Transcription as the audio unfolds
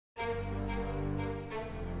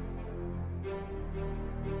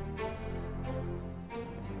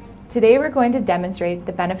Today we're going to demonstrate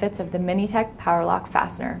the benefits of the MiniTec Power Lock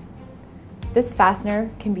fastener. This fastener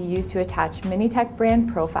can be used to attach MiniTec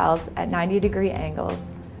brand profiles at 90-degree angles.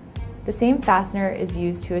 The same fastener is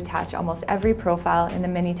used to attach almost every profile in the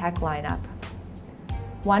MiniTec lineup.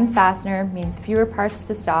 One fastener means fewer parts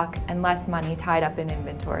to stock and less money tied up in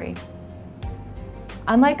inventory.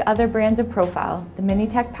 Unlike other brands of profile, the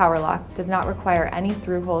MiniTec Power Lock does not require any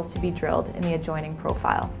through holes to be drilled in the adjoining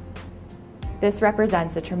profile. This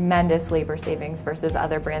represents a tremendous labor savings versus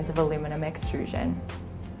other brands of aluminum extrusion.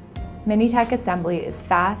 MiniTec assembly is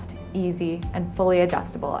fast, easy, and fully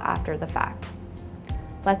adjustable after the fact.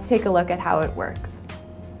 Let's take a look at how it works.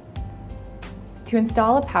 To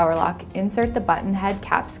install a power lock, insert the button head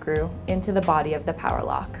cap screw into the body of the power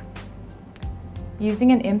lock.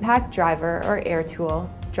 Using an impact driver or air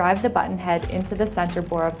tool, drive the button head into the center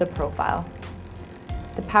bore of the profile.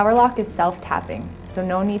 The power lock is self-tapping, so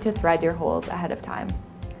no need to thread your holes ahead of time.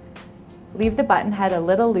 Leave the button head a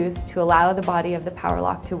little loose to allow the body of the power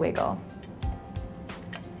lock to wiggle.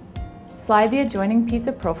 Slide the adjoining piece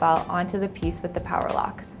of profile onto the piece with the power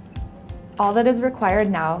lock. All that is required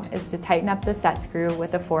now is to tighten up the set screw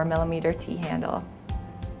with a 4mm T-handle.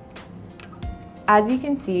 As you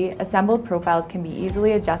can see, assembled profiles can be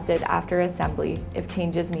easily adjusted after assembly if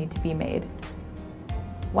changes need to be made.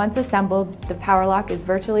 Once assembled, the power lock is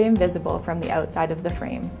virtually invisible from the outside of the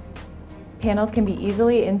frame. Panels can be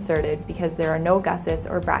easily inserted because there are no gussets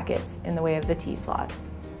or brackets in the way of the T-slot.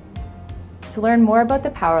 To learn more about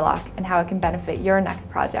the power lock and how it can benefit your next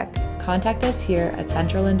project, contact us here at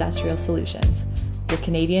Central Industrial Solutions, your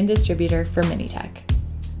Canadian distributor for MiniTec.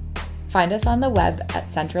 Find us on the web at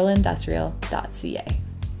centralindustrial.ca.